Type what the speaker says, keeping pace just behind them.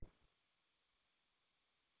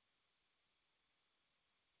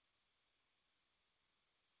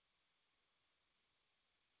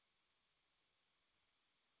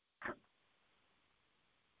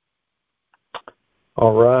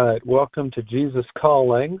All right. Welcome to Jesus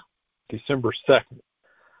Calling, December 2nd.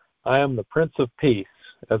 I am the Prince of Peace.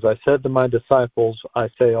 As I said to my disciples, I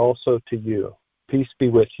say also to you, peace be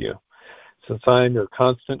with you. Since I am your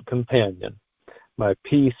constant companion, my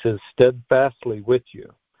peace is steadfastly with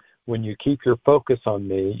you. When you keep your focus on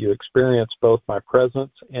me, you experience both my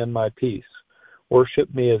presence and my peace.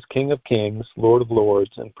 Worship me as King of Kings, Lord of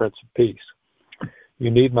Lords, and Prince of Peace. You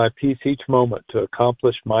need my peace each moment to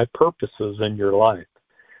accomplish my purposes in your life.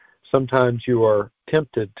 Sometimes you are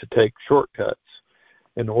tempted to take shortcuts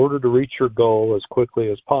in order to reach your goal as quickly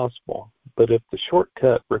as possible. But if the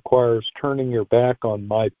shortcut requires turning your back on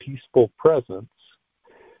my peaceful presence,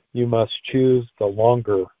 you must choose the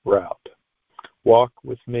longer route. Walk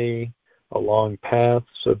with me along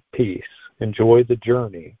paths of peace. Enjoy the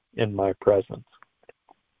journey in my presence.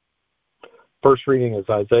 First reading is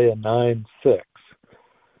Isaiah 9:6.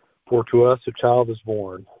 For to us a child is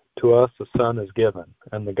born, to us a son is given,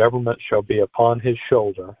 and the government shall be upon his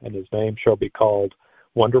shoulder, and his name shall be called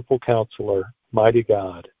Wonderful Counselor, Mighty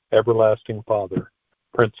God, Everlasting Father,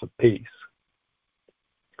 Prince of Peace.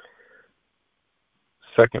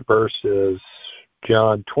 Second verse is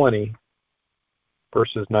John 20,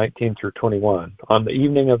 verses 19 through 21. On the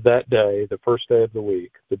evening of that day, the first day of the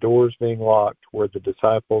week, the doors being locked where the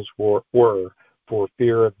disciples were for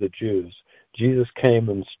fear of the Jews, Jesus came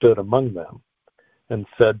and stood among them and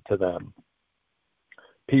said to them,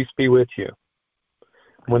 peace be with you.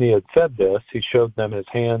 When he had said this, he showed them his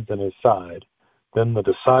hands and his side. Then the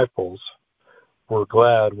disciples were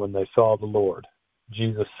glad when they saw the Lord.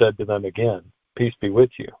 Jesus said to them again, peace be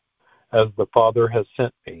with you. As the Father has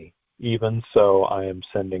sent me, even so I am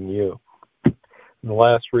sending you. And the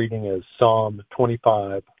last reading is Psalm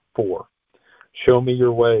 25:4. Show me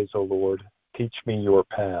your ways, O Lord. Teach me your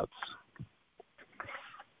paths.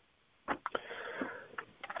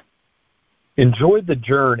 Enjoy the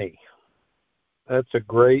journey. That's a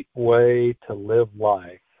great way to live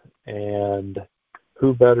life. And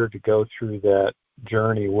who better to go through that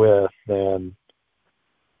journey with than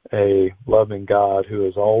a loving God who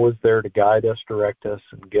is always there to guide us, direct us,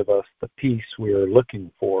 and give us the peace we are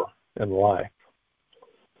looking for in life.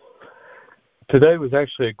 Today was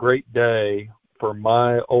actually a great day for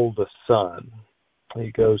my oldest son.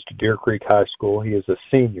 He goes to Deer Creek High School. He is a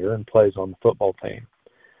senior and plays on the football team.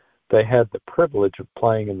 They had the privilege of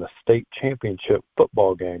playing in the state championship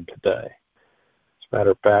football game today. As a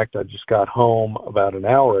matter of fact, I just got home about an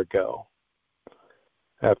hour ago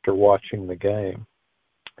after watching the game.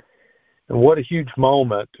 And what a huge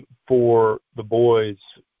moment for the boys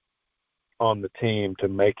on the team to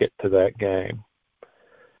make it to that game.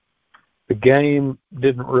 The game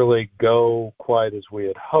didn't really go quite as we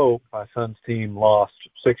had hoped. My son's team lost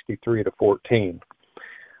 63-14.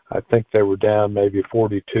 I think they were down maybe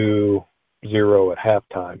 42-0 at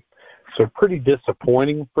halftime. So pretty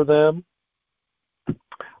disappointing for them.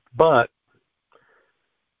 But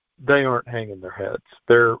they aren't hanging their heads.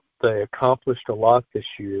 They accomplished a lot this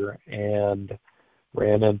year and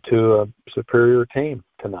ran into a superior team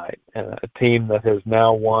tonight, and a team that has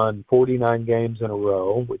now won 49 games in a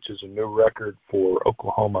row, which is a new record for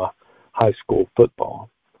Oklahoma high school football.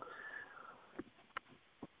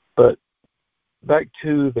 But back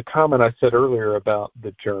to the comment I said earlier about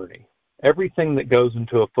the journey. Everything that goes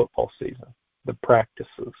into a football season, the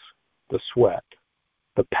practices, the sweat,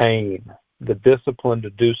 the pain, the discipline to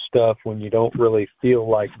do stuff when you don't really feel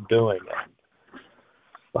like doing it,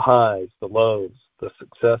 the highs, the lows, the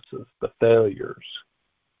successes, the failures,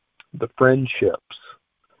 the friendships,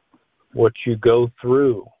 what you go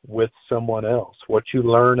through with someone else, what you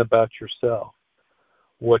learn about yourself,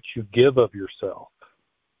 what you give of yourself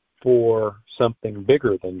for something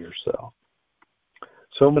bigger than yourself.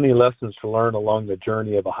 So many lessons to learn along the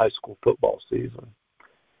journey of a high school football season.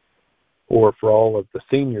 Or for all of the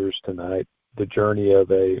seniors tonight, the journey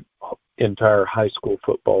of an entire high school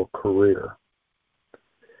football career.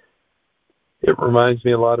 It reminds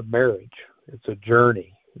me a lot of marriage. It's a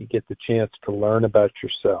journey. You get the chance to learn about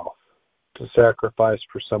yourself, to sacrifice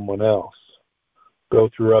for someone else, go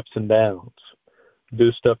through ups and downs, do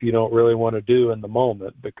stuff you don't really want to do in the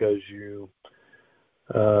moment because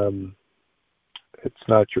it's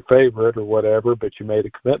not your favorite or whatever, but you made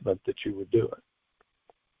a commitment that you would do it.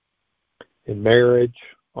 In marriage,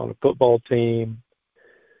 on a football team,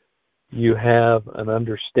 you have an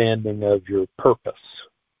understanding of your purpose.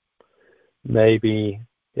 Maybe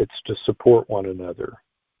it's to support one another,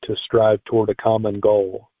 to strive toward a common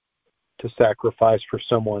goal, to sacrifice for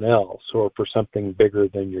someone else or for something bigger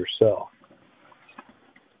than yourself.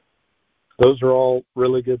 Those are all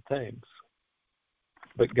really good things.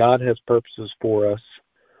 But God has purposes for us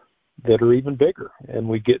that are even bigger, and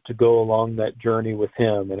we get to go along that journey with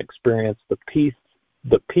him and experience the peace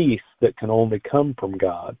that can only come from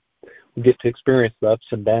God. We get to experience the ups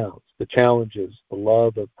and downs, the challenges, the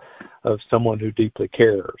love of someone who deeply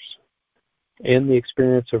cares, and the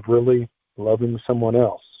experience of really loving someone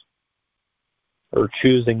else, or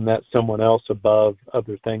choosing that someone else above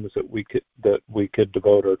other things that we could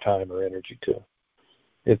devote our time or energy to.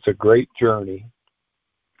 It's a great journey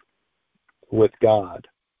with God,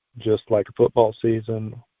 just like a football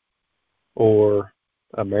season or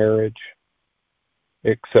a marriage,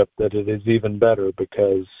 except that it is even better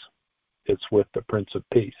because it's with the Prince of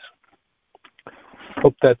Peace.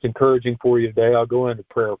 Hope that's encouraging for you today. I'll go into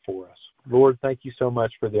prayer for us. Lord, thank you so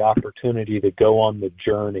much for the opportunity to go on the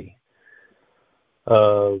journey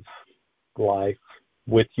of life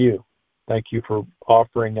with you. Thank you for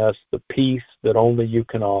offering us the peace that only you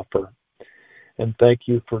can offer. And thank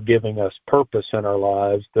you for giving us purpose in our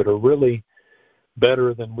lives that are really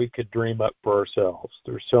better than we could dream up for ourselves.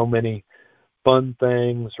 There's so many fun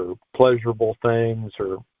things or pleasurable things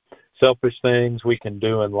or selfish things we can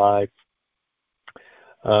do in life.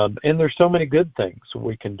 And there's so many good things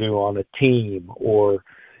we can do on a team or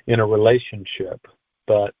in a relationship.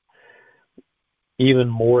 But even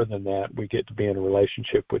more than that, we get to be in a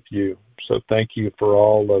relationship with you. So thank you for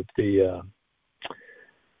all of the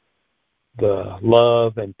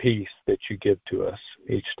love and peace that you give to us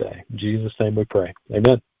each day. In Jesus' name we pray.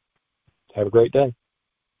 Amen. Have a great day.